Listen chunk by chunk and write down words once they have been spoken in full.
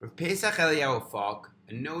Pesach Eliyahu Falk,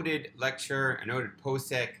 a noted lecturer, a noted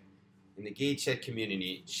posek in the Gateshead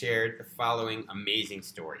community, shared the following amazing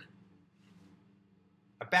story.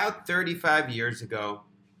 About 35 years ago,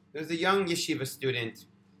 there was a young yeshiva student.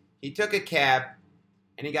 He took a cab,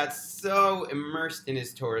 and he got so immersed in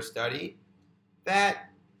his Torah study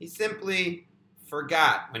that he simply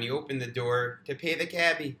forgot when he opened the door to pay the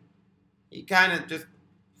cabbie. He kind of just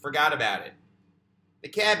forgot about it. The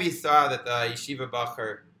cabbie saw that the yeshiva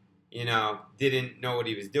bacher, didn't know what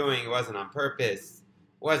he was doing. It wasn't on purpose.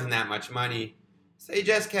 It wasn't that much money. So he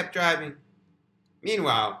just kept driving.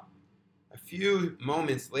 Meanwhile, a few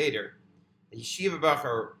moments later, the yeshiva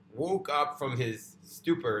bacher woke up from his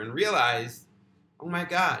stupor and realized, oh my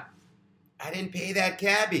God, I didn't pay that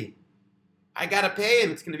cabbie. I got to pay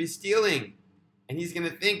him. It's going to be stealing. And he's going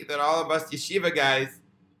to think that all of us yeshiva guys,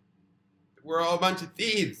 we're all a bunch of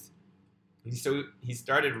thieves. And so he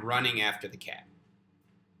started running after the cab.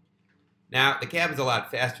 Now, the cab was a lot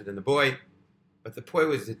faster than the boy, but the boy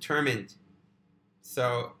was determined.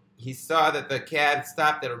 So he saw that the cab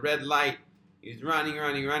stopped at a red light. He was running,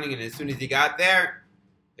 and as soon as he got there,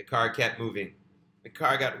 the car kept moving. The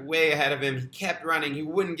car got way ahead of him. He kept running. He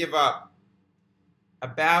wouldn't give up.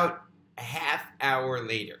 About a half hour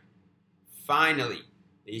later, finally,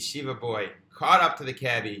 the yeshiva boy caught up to the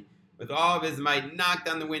cabbie with all of his might, knocked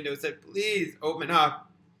on the window, said, please open up,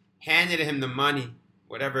 handed him the money,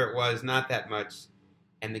 whatever it was, not that much,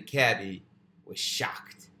 and the cabbie was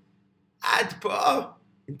shocked. Ad po,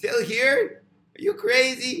 until here? Are you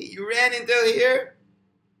crazy? You ran until here?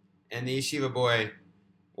 And the yeshiva boy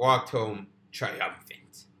walked home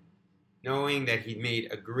triumphant, knowing that he'd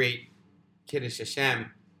made a great Kiddush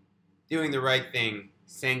Hashem, doing the right thing,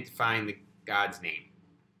 sanctifying God's name.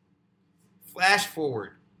 Flash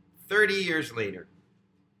forward, 30 years later,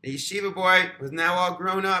 the yeshiva boy was now all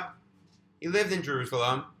grown up. He lived in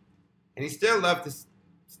Jerusalem, and he still loved to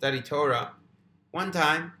study Torah. One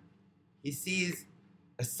time, he sees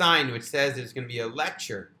a sign which says there's going to be a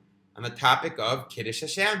lecture on the topic of Kiddush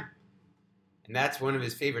Hashem. And that's one of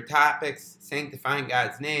his favorite topics, sanctifying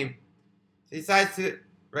God's name. So he decides to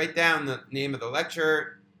write down the name of the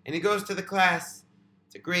lecturer, and he goes to the class.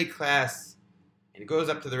 It's a great class. And he goes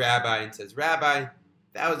up to the rabbi and says, Rabbi,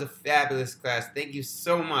 that was a fabulous class. Thank you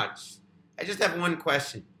so much. I just have one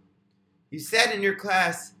question. You said in your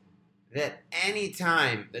class that any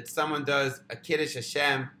time that someone does a Kiddush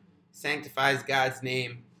Hashem, sanctifies God's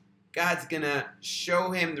name, God's going to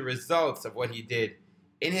show him the results of what he did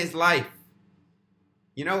in his life.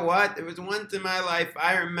 You know what? There was once in my life,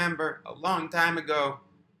 I remember a long time ago,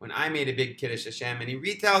 when I made a big Kiddush Hashem, and he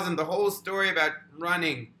retells him the whole story about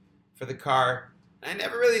running for the car. I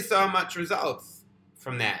never really saw much results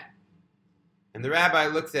from that. And the rabbi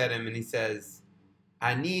looks at him and he says,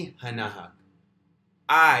 Ani hanahag.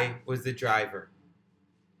 I was the driver.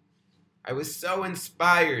 I was so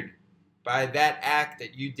inspired by that act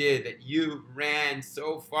that you did, that you ran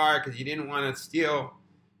so far because you didn't want to steal,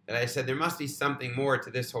 that I said there must be something more to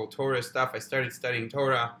this whole Torah stuff. I started studying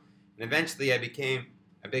Torah, and eventually I became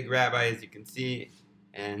a big rabbi, as you can see,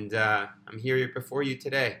 and I'm here before you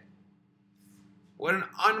today. What an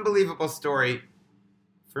unbelievable story.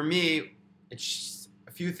 For me,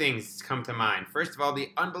 a few things come to mind. First of all, the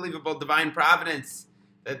unbelievable divine providence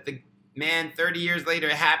that the man 30 years later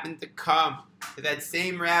happened to come to that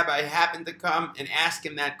same rabbi, happened to come and ask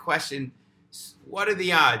him that question. What are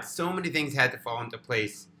the odds? So many things had to fall into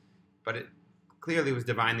place, but it clearly was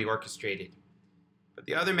divinely orchestrated. But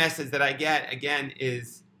the other message that I get, again,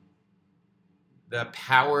 is the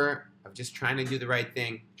power of just trying to do the right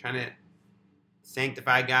thing, trying to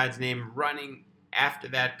sanctify God's name, running after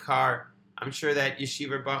that car. I'm sure that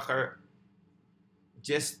yeshiva bacher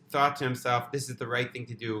just thought to himself, this is the right thing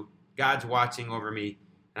to do. God's watching over me,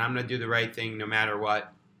 and I'm going to do the right thing no matter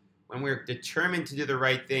what. When we're determined to do the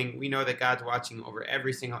right thing, we know that God's watching over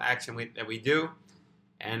every single action that we do,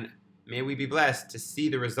 and may we be blessed to see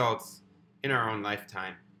the results in our own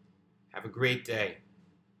lifetime. Have a great day.